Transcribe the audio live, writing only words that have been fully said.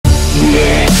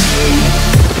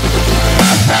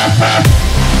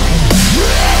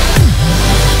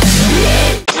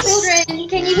Children,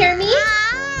 can you hear me?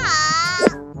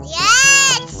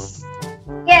 Yes.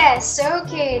 Yes,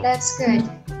 okay, that's good.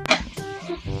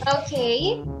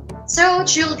 Okay, so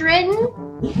children,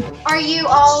 are you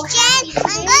all happy Jen,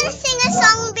 I'm today? gonna sing a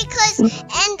song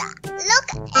look,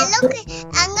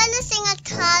 I'm gonna sing a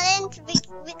talent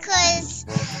because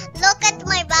look at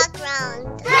my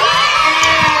background.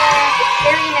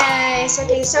 Very nice.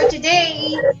 Okay, so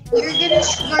today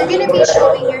you're gonna be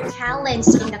showing your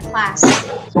talents in the class,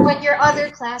 but your other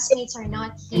classmates are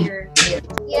not here.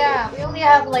 Yeah, we only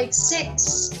have like 6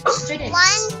 students.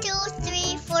 1, 2,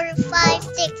 3, 4, 5,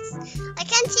 6. I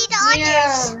can't see the others.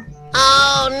 Yeah.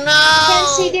 Oh Can't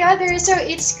see no! the others, so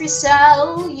it's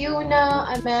Crisel,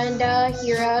 Yuna, Amanda,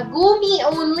 Hira, Gumi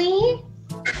only.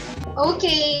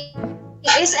 Okay,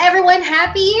 is everyone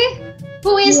happy?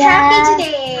 Who is happy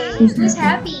today? Who's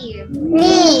happy?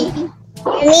 Me.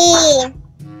 Me.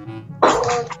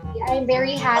 Okay, I'm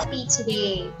very happy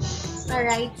today.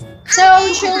 Alright, so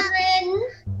children,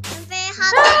 I'm very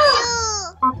happy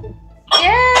too.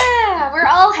 yeah, we're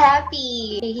all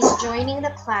happy. He's joining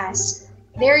the class.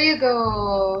 There you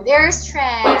go. There's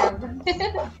Trev.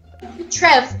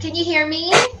 Trev, can you hear me?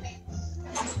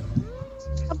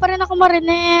 Hindi pa rin ako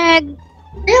marinig.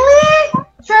 Really?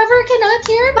 Trevor cannot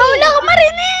hear me? Wala ako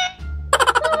marinig!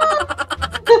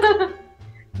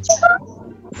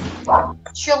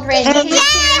 Children, can you Yeah, I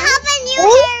hear me? have a new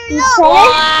hair look.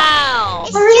 Wow!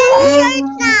 It's short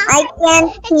now. I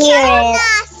can't It's hear short it.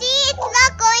 now. See, it's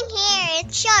not going here.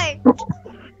 It's short.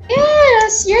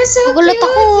 Yes, you're so Nagulat cute,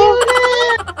 ako. Yuna.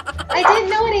 I didn't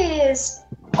notice.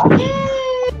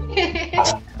 Yay!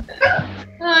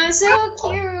 Oh, so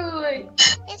cute.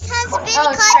 It has been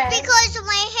Oh, cut Trev. because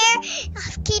my hair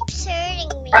keeps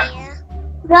hurting me.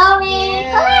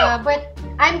 Yeah, but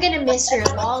I'm gonna miss your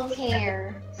long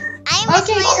hair. I miss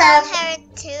Okay, my Trev. long hair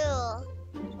too.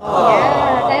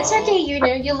 Yeah, that's okay,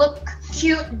 Yuna. You look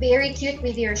cute, very cute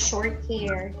with your short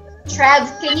hair. Trev,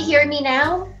 can you hear me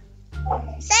now?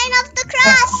 Sign of the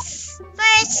cross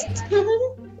first.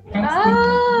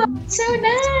 Oh, so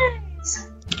nice.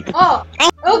 Oh,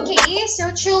 okay.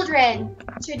 So children,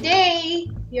 today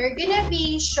you're gonna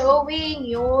be showing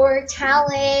your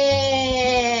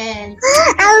talent.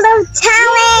 I love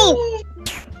talent.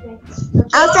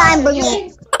 Also, I'm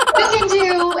You can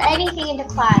do anything in the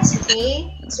class,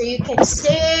 okay? So you can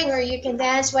sing or you can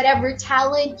dance, whatever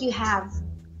talent you have.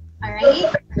 All right.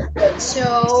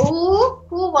 So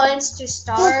who wants to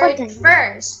start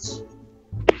first?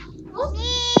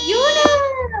 Yuna!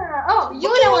 Oh,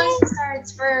 Yuna wants to start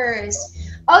first.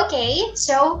 Okay,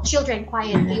 so children,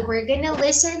 quietly. We're gonna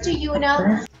listen to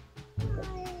Yuna.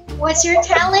 What's your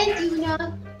talent,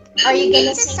 Yuna? Are you gonna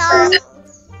It's a sing song.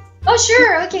 first? Oh,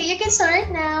 sure. Okay, you can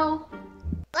start now.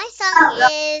 My song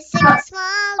is Sing a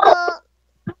Small Boat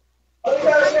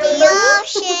on the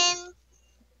ocean.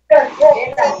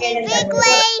 Sending big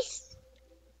waves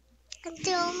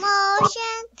into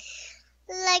motion,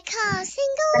 like how a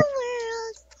single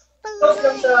world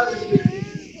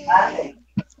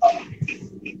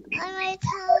I might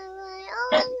tell my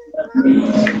own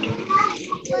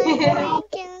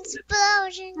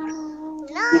explosion.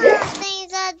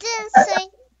 Nothing's a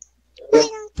distance. We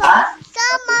can pop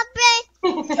on my brain.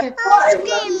 I'll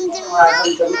scream the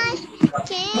night.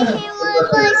 Can't hear my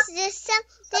voice this time.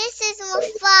 This is my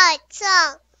fight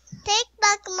song. Take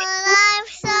back my life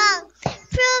song.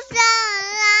 Prove that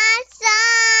life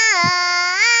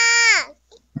song.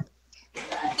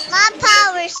 My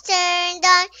power's turned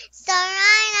on, so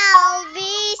right now I'll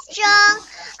be strong.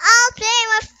 I'll play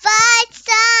my fight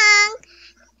song,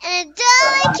 and I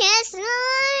can't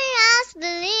just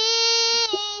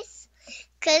believe.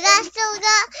 'Cause I still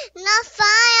got enough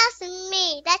fire in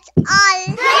me. That's all.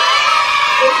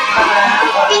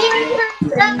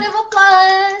 Round of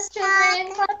applause, children.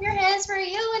 Clap your hands for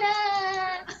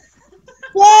Yuna.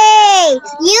 Yay!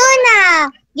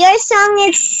 Yuna, your song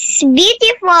is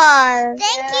beautiful.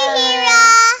 Thank you, Hira.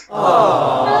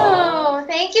 Oh,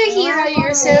 thank you, Hira.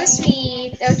 You're so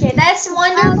sweet. Okay, that's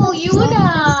wonderful,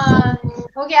 Yuna.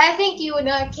 Okay, I think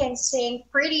Yuna can sing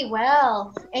pretty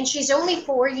well. And she's only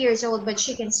 4 years old, but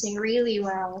she can sing really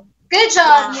well. Good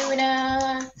job,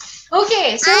 Yuna.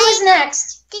 Okay, so who's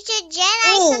next? Teacher Jen, I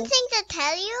have something to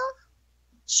tell you.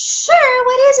 Sure,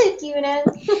 what is it, Yuna?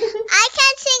 I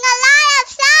can sing a lot of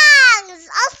songs.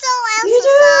 Also, You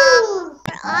Elsa song. do.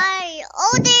 Where are you?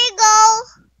 Oh, there you go.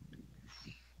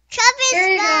 Travis There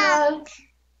you back. go.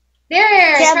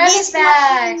 There, Trev Trev is is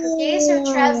back. back. Okay, so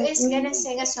Trev is gonna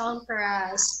sing a song for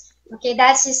us. Okay,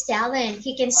 that's his talent.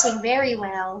 He can sing very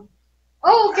well.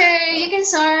 Okay, you can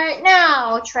start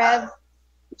now, Trev.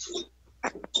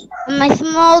 My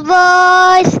small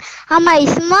voice, my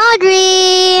small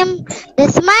dream, the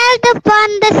smile upon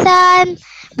the sun.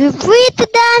 We're free to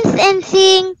dance and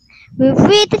sing. We're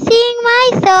free to sing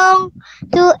my song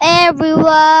to everyone.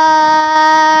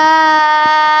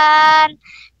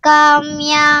 Come,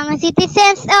 young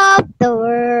citizens of the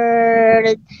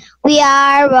world. We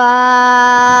are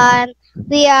one.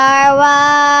 We are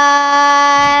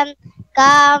one.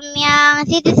 Come, young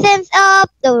citizens of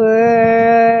the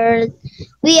world.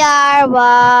 We are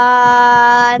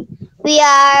one. We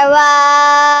are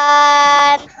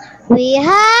one. We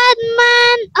had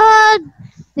man old.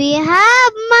 We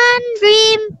have man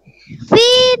dream.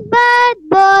 With bad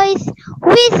boys,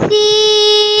 we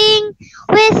sing.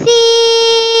 We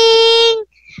sing.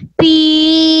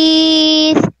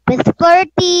 Peace,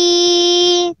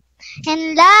 prosperity,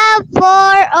 and love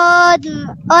for old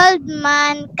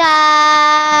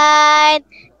mankind.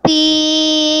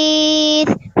 Peace,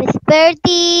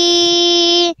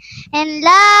 prosperity, and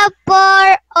love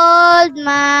for old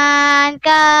mankind.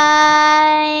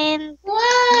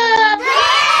 Wow!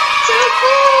 So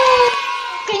cool!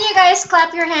 Can you guys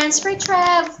clap your hands for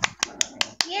Trev?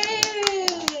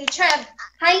 Yay! Trev,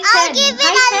 high 10. I'll give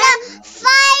it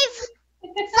High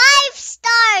five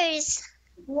stars.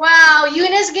 Wow,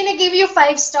 Yuna's gonna give you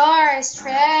 5 stars,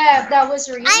 Trev. That was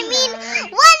really I mean, nice.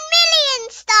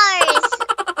 1,000,000 stars.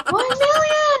 1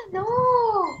 million! No!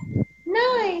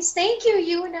 Nice. Thank you,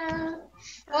 Yuna.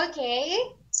 Okay.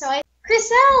 So,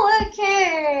 Chriselle,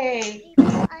 okay.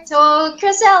 So,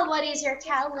 Chriselle, what is your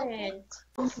talent?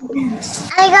 I'm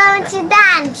going to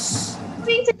dance.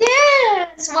 Going to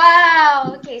dance!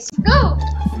 Wow! Okay, so go!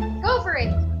 Go for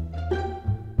it!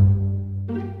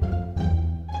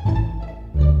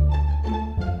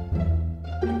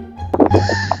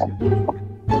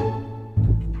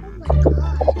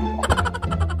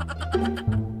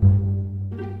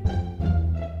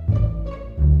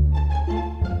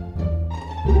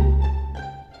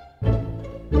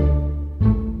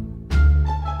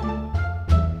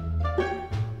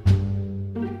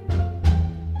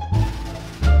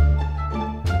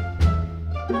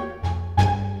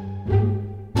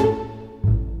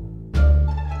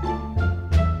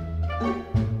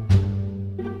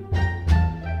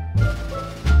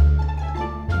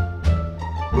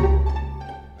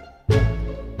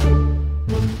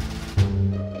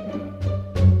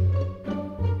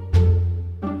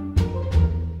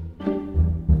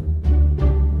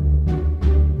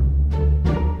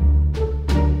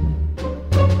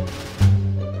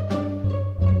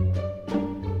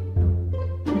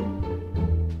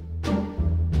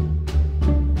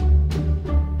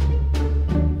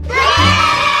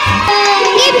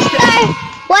 Give star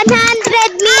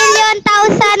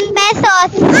 100,000,000 pesos. I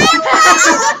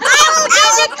will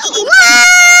give it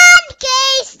 1K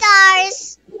stars.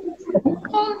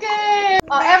 Okay!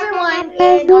 Everyone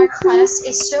in our class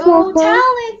is so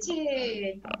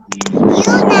talented!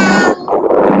 Yuna.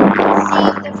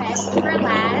 Save the best for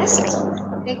last.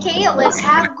 Okay, let's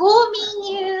have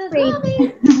Gumi.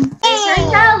 Gumi! It's your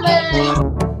talent!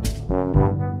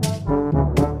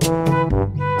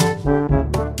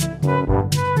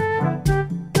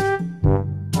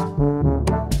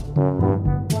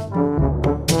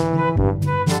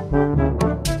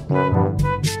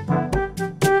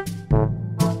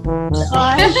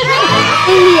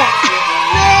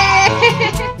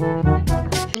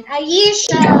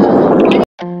 Aisha!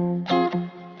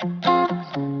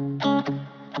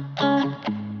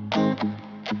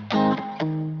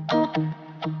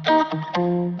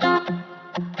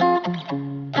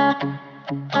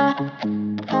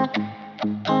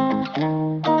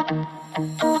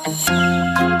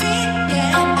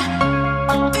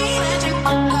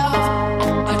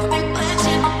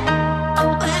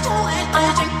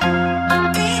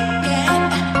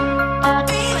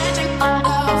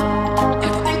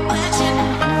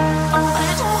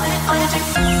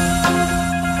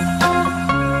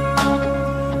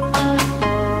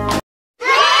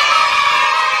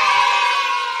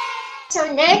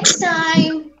 So next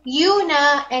time,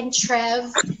 Yuna and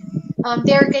Trev,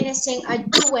 they're gonna sing a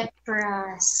duet for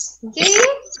us. Okay?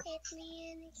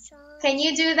 Can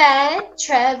you do that,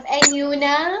 Trev and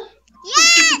Yuna?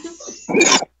 Yes.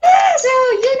 So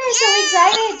Yuna's so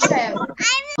excited, Trev.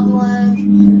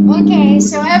 Okay,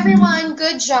 so everyone,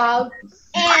 good job.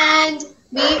 And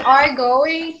we are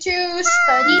going to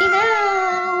study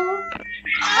now.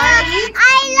 Alright?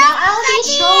 Now I'll be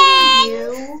showing you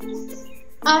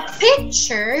a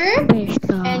picture,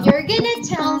 and you're gonna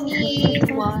tell me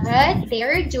what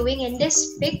they're doing in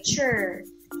this picture.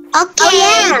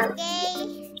 Okay.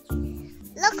 Okay.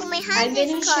 Look Look, my I'm hand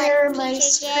gonna is cut. share my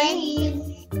Teacher Jen.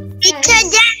 screen. Teacher Yes.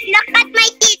 Jen, look at my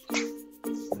teeth.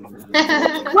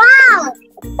 Wow.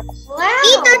 Wow.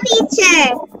 Tito teacher.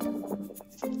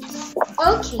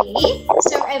 Okay.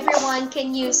 So everyone,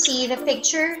 can you see the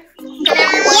picture? Can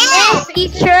everyone Yes, see the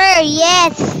picture? teacher.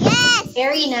 Yes. Yes.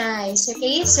 Very nice.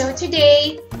 Okay, so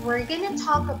today we're gonna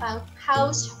talk about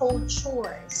household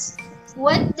chores.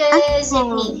 What does it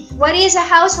mean? What is a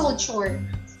household chore?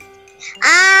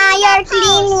 You're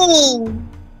cleaning.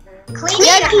 Cleaning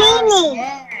You're the house. cleaning.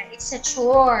 Yeah, it's a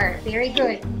chore. Very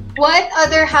good. What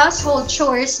other household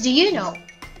chores do you know?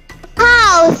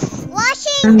 House.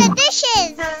 Washing the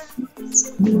dishes.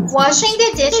 Washing the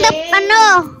The dishes.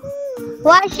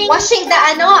 Washing. Washing the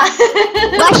ano?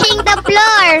 Washing the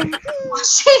floor.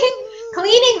 Washing.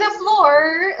 Cleaning the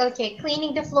floor. Okay,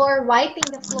 cleaning the floor, wiping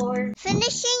the floor.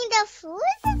 Finishing the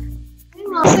food.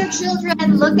 So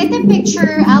children, look at the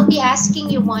picture. I'll be asking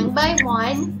you one by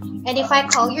one. And if I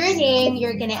call your name,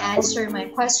 you're going to answer my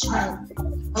question.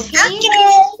 Okay?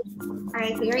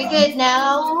 Alright, very good.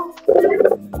 Now,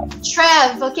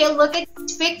 Trev, okay, look at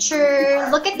this picture.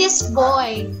 Look at this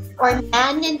boy or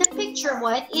man in the picture.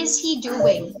 What is he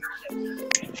doing?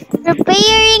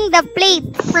 Preparing the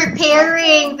plates.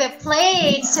 Preparing the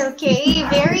plates. Okay,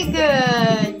 very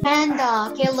good.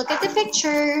 Panda, okay, look at the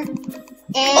picture.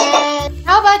 And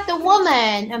how about the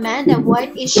woman? Amanda,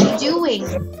 what is she doing?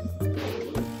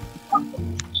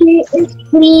 She is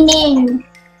cleaning.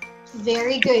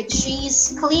 Very good.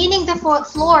 She's cleaning the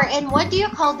floor. And what do you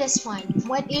call this one?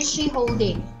 What is she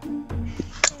holding?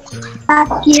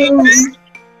 Vacuum.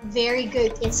 Very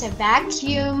good. It's a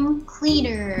vacuum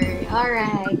cleaner. All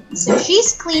right. So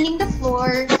she's cleaning the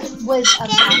floor with a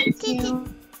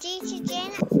vacuum. Teacher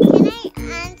Jen, can I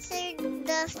answer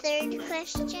the third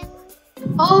question?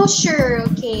 Oh, sure.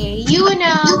 Okay.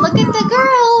 Yuna, look at the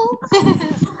girl.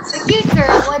 The cute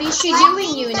girl. What is she doing,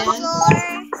 Wiping the Yuna?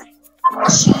 floor.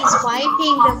 She's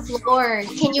wiping the floor.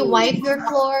 Can you wipe your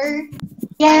floor?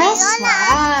 Yes. I'm gonna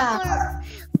Wow. ask for,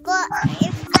 but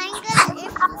if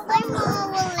my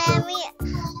mom will let me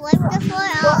wipe the floor,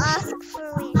 I'll ask for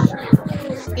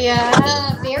it. Yeah,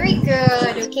 very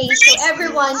good. Okay, so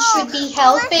everyone should be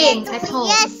helping at home.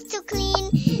 Yes, to clean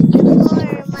the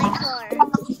floor, my floor.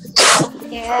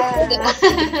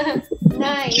 Yeah.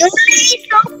 Nice. She's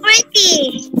so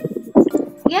pretty.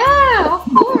 Yeah, of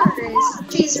course.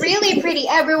 She's really pretty.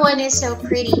 Everyone is so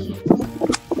pretty.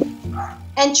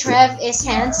 And Trev is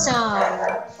handsome.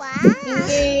 Wow.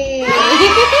 Yay.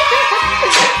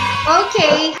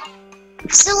 Okay.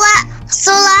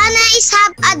 Solana is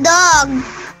have a dog.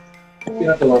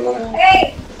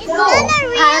 It's not a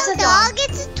Has real a dog. dog,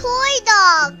 it's a toy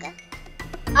dog.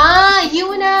 Ah,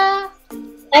 Yuna.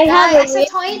 It's a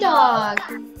toy dog.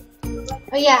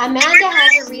 Oh yeah, Amanda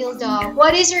has a real dog.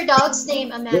 What is your dog's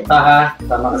name, Amanda?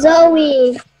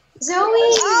 Zoe. Zoe.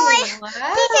 Oh, Wow.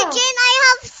 Teacher Jane, I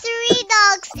have 3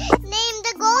 dogs named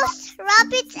the Ghost,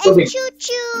 Rabbits, and Choo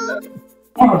Choo.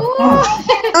 Ooh.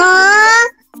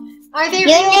 Are they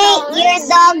real dogs? Your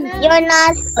dog, your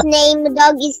last name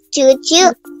dog is Choo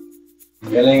Choo.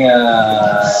 Galing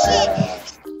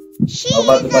She is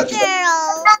a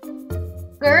girl.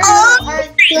 Girl, are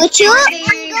Choo Choo. they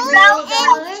real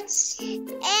dogs?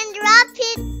 And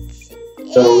Rabbits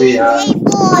So we is have- a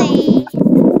boy.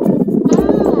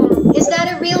 Is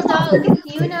that a real dog,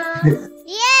 Yuna?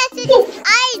 Yes,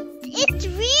 it's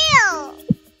real.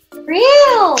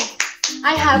 Real.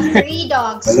 I have 3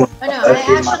 dogs. Oh no, I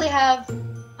actually have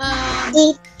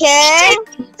Teacher.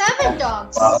 7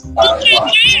 dogs. Oh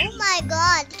my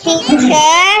god.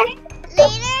 Teacher.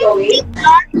 Later,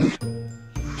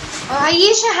 Oh,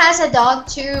 Aisha has a dog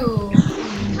too.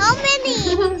 how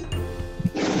many?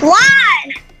 One.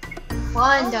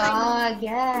 One dog,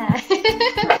 yeah.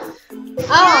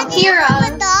 Oh, Dad, do you have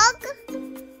a Kira. dog?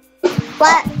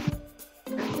 What?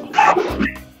 Do you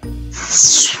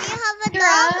have a Kira.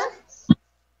 dog?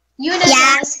 Yuna's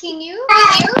Yeah. asking you.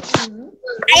 Mhm.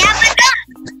 I have a dog.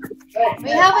 We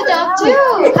have a dog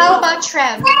too. How about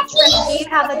Trev? Trev, do you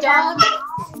have a dog?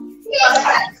 We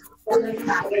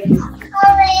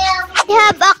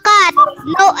have a cat.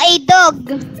 No, a dog.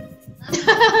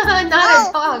 Not Oh.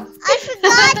 a dog. I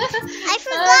forgot.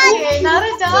 Okay, not a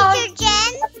dog. Teacher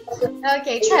Jen,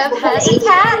 Okay, Trev has a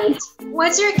cat.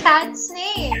 What's your cat's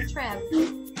name, Trev?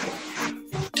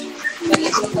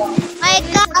 My What's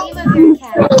cat, the name of your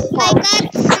cat? my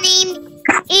cat's name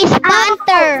is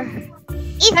Panther.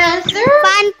 It's Panther?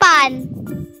 Pan.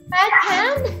 Fat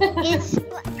Pan? It's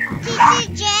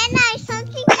Teacher Jen, I have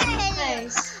something to tell you.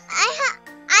 Nice.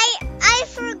 I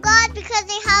forgot because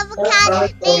I have a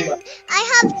cat named. I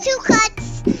have 2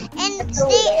 cats and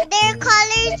their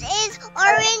colors is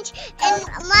orange, and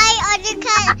my other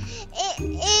cat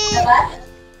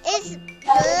is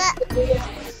black.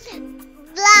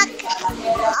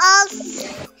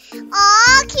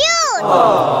 All cute.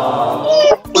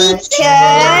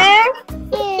 Teacher.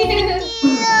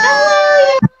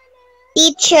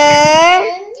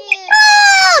 Teacher.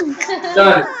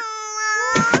 Dog.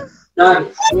 Done.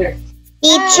 Here.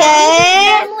 Teacher.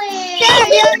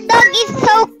 Your dog is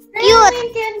so cute.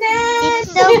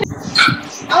 It's so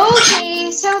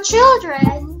Okay, so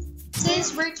children,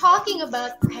 since we're talking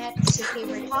about pets, okay,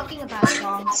 we're talking about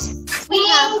dogs, we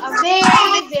have a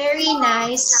very, very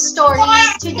nice story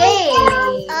today.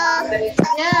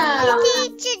 Yeah.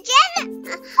 Teacher Jen,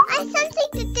 I have something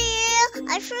to tell you.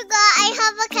 I forgot I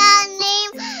have a cat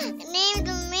named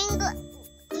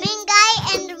Mingay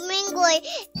and Mingoy.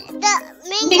 The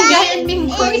Mingay and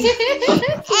Mingoy.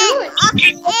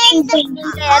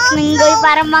 at minggoy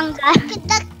para mangga.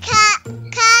 The cat.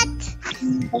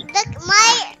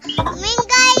 My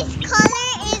Mingay's color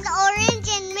is orange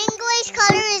and Mingoy's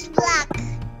color is black.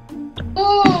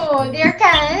 Oh, they're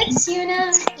cats,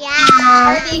 Yuna? Yeah.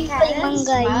 Are they cats?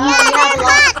 Mingay. Wow, Yeah, we have a they're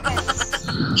lot of cats.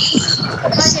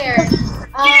 Oh, there.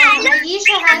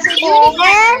 Aisha has a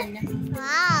unicorn.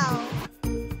 Wow.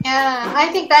 Yeah, I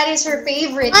think that is her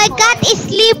favorite. My color. cat is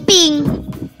sleeping.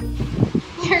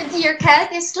 Your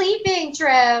cat is sleeping,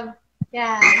 Trev.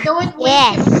 Yeah, don't wake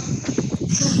Yes.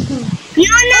 him.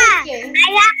 Yuna. Okay. I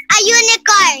have a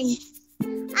unicorn.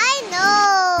 I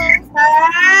know.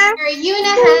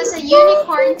 Yuna has a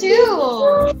unicorn too.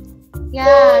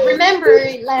 Yeah, remember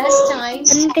last time you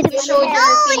showed No, your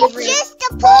it's favorite. just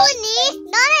a pony,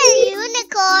 not a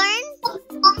unicorn.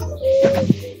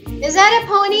 Is that a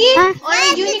pony Huh? or a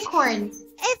Yes, it's- unicorn?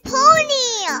 A pony.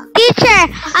 Teacher,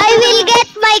 I will get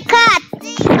my cat.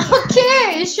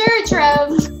 Okay, sure, Trev.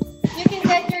 You can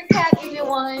get your cat if you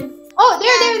want. Oh,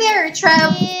 there.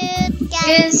 Trev Cute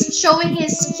cat. is showing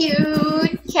his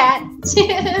cute cat.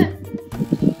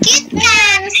 Cute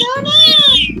Yeah, so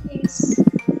nice.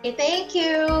 Okay, thank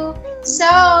you.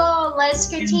 So let's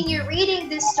continue reading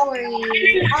this story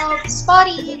of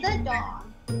Spotty the dog.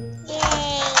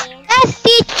 Yay. Yes,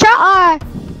 teacher.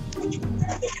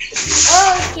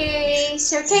 Okay,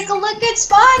 so take a look at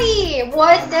Spotty.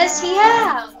 What does he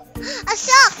have? A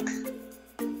sock.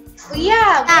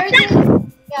 Yeah,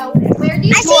 where do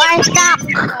you You are stuck.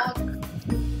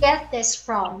 get this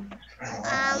from?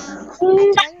 I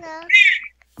don't know.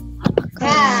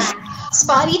 Yeah,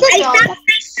 Spotty the dog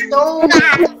stole it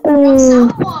from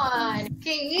someone.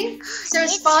 Okay, so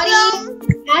It's Spotty from-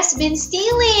 has been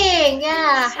stealing.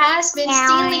 Yeah, has been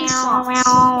stealing socks.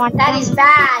 That is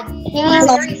bad. It is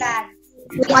very bad.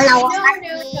 No.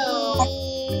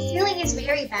 Stealing is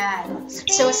very bad.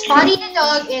 So Spotty the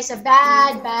dog is a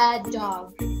bad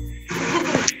dog.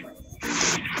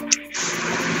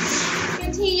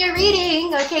 Continue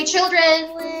reading. Okay, children.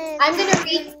 I'm gonna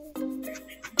read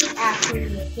it after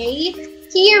you, okay?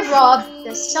 He robbed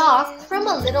the sock from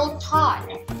a little tot.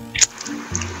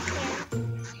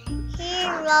 He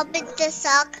robbed the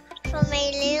sock from a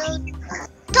little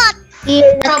tot.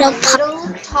 From a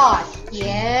little tot.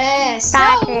 Yes. So,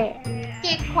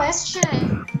 okay,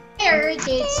 question. Where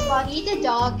did Spotty the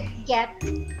dog get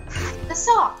the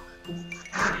sock?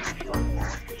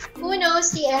 Who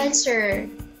knows the answer?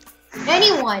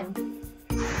 Anyone?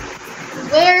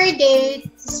 Where did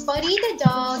Spotty the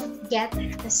dog get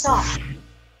the sock?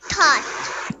 Tot.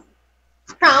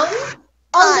 From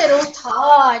a little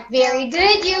tot. Very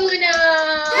good, Yuna.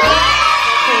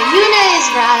 Okay, Yuna is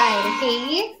right,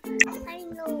 okay? I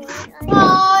know.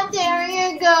 Oh, there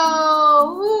you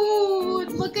go. Ooh,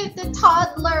 look at the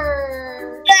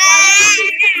toddler.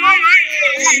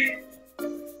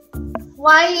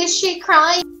 Why is she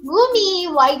crying?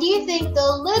 Gumi, why do you think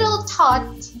the little tot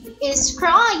is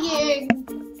crying?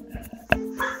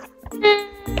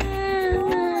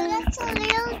 Oh, that's a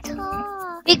little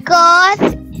tot. Because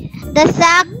the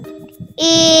sock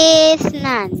is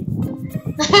none.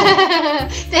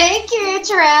 Thank you,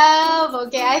 Trev.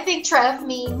 Okay, I think Trev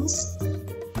means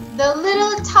the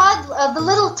little tot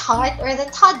or the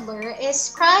toddler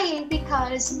is crying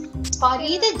because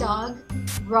Spotty the dog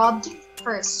robbed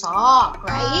her sock,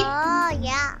 right? Oh,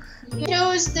 yeah. He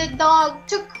knows the dog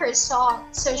took her sock,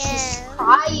 so she's Yeah.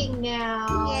 crying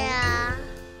now. Yeah.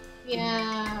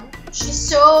 Yeah. She's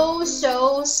so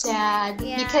sad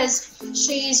Yeah. because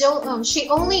she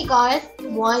only got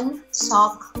one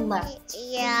sock left.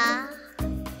 Yeah.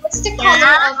 What's the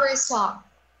color of her sock?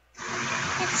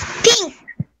 It's pink.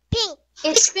 Pink.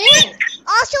 It's pink.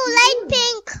 Also light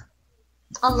pink.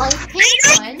 A light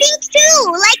pink one. Pink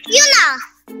too, like Yuna.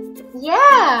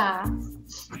 Yeah.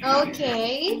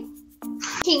 Okay.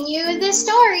 Continue the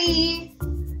story.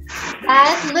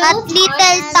 That little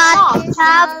tots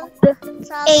have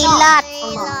a lot.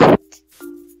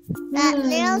 That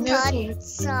little tot Okay.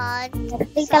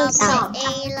 Little Some. a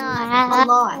lot. A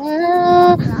lot.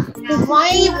 And why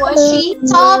was she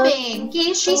sobbing?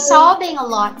 Okay, she's sobbing a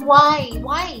lot. Why?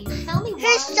 Why? Tell me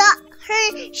why.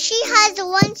 She has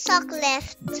one sock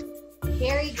left.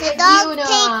 Very good, dog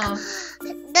Yuna.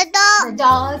 The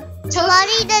dog took.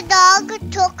 Buddy the dog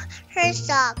took her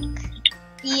sock.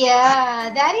 Yeah,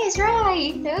 that is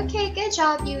right. Okay, good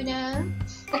job, Yuna.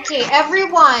 Okay,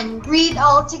 everyone, read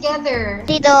all together.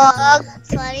 The dog,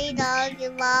 Sorry dog,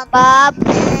 Bob,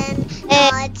 and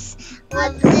Nods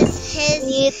of his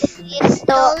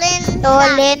stolen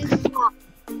sock.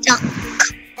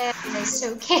 Yes,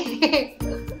 okay.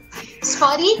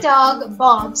 Spotty dog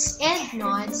bobs and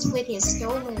nods with his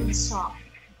stolen sock.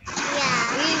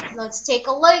 Yeah. Okay, let's take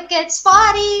a look at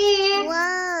Spotty.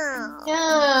 Wow.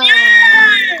 Oh.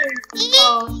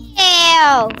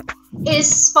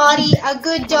 Is Spotty a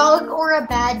good dog or a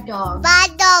bad dog?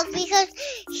 Bad dog because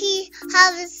he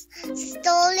has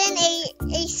stolen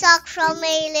a sock from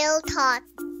a little tot.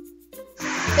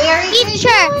 Very Teacher.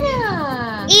 good,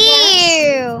 Yuna. Yes.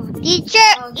 Ew.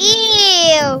 Teacher,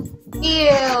 Okay. ew.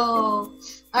 Ew.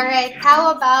 Alright,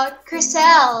 how about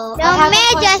Crisel? I Yung have a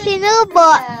medyo question sinubo.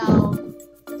 for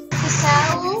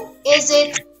Crisel, is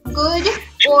it good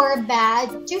or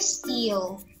bad to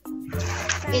steal?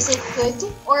 Is it good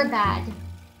or bad?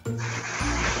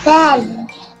 Bad.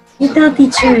 Ito,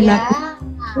 teacher. Yeah.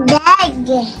 Bad.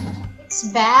 It's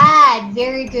bad.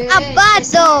 Very good. A bad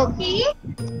dog. Okay.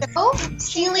 Oh,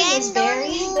 stealing is very,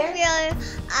 Move very... your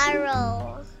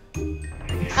arrow.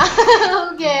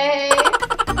 Okay.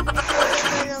 I'm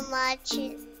gonna match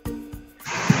it.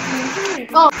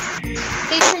 Oh,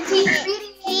 they continue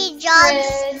He reading.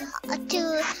 jumps to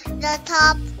the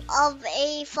top of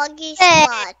a foggy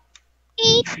spot.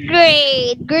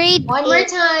 Grade One more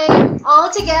time, all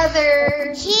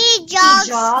together. He jogs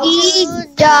jogs to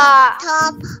the top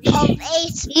of a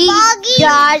foggy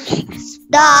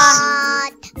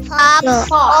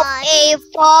spot. of a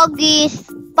foggy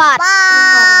spot.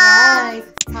 Alright,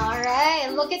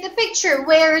 alright. Look at the picture.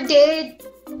 Where did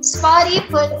Spotty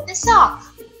put the sock?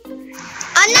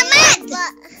 On the mat.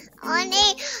 On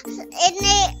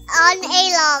a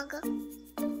log.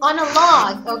 On a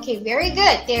log. Okay, very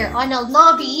good. There, on a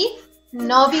knobby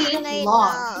On a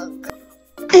log.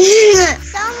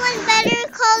 Someone better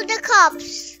call the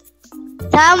cops.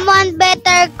 Someone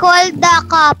better call the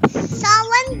cops.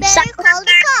 Someone better call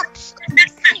the cops.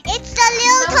 It's the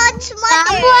little Tot's mother.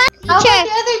 How about Teacher,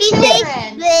 the other he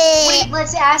children? says, Wait,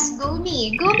 let's ask Gumi.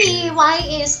 Gumi, why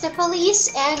is the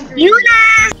police angry? Yuna!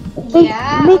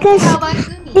 Yeah. Because- Okay, how about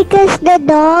Gumi?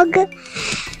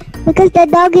 Because the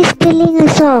dog is stealing a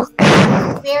sock.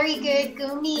 Very good,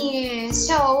 Gumi.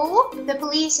 So, the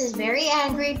police is very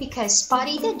angry because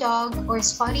Spotty the dog or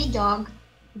Spotty dog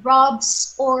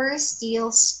robs or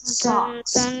steals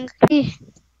socks. He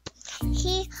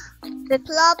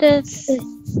plops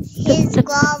his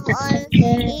glove on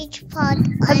each pot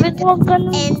and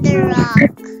the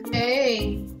rock.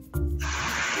 Hey.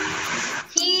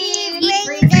 He He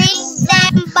brings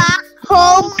them back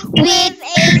home with a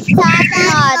sad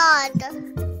nod.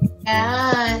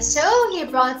 Yeah, so he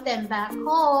brought them back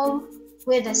home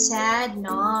with a sad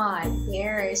nod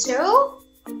there. So,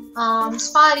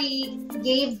 Spotty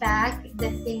gave back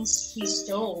the things he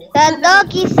stole. The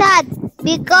dog is sad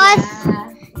because Yeah.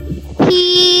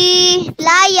 he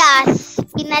pinalayas.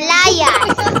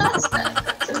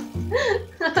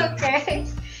 Okay.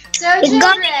 So,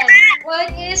 children, what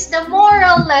is the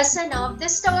moral lesson of the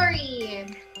story?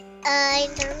 I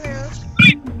don't know.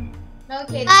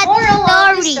 Okay, the Bad moral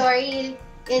of the story. story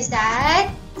is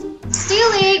that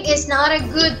stealing is not a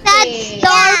good Sad thing.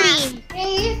 story.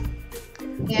 Okay?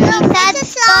 Yeah. Sad It's a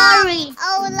song. story.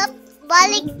 Oh,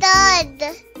 baligtad.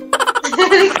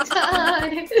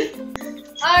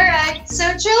 Alright, so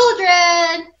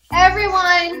children,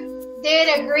 everyone did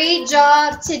a great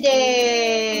job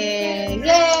today.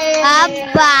 Yay!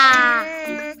 Abba.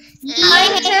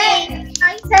 Hi, 10.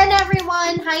 Hi, 10,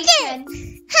 everyone. Hi, 10.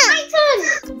 Hi,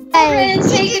 10. Children,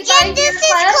 say goodbye And to your this is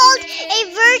called classmates. a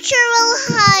virtual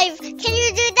hive. Can you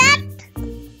do that?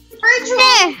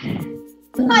 Virtual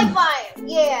high five.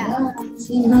 Yeah.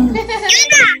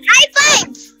 High five.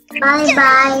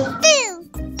 Bye-bye. Two.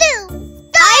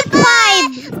 High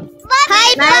five.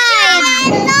 High five. I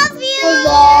love you.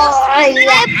 High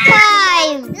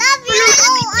five. Love you.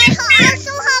 Oh, I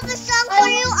also have a song for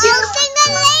you. I'll sing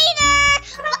it later.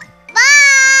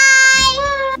 Bye.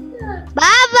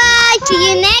 Bye bye. See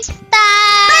you next time.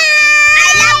 Bye.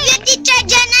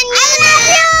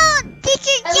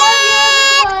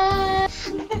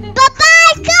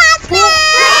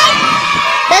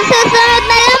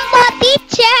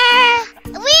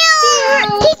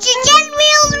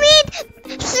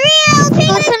 I'll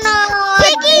paint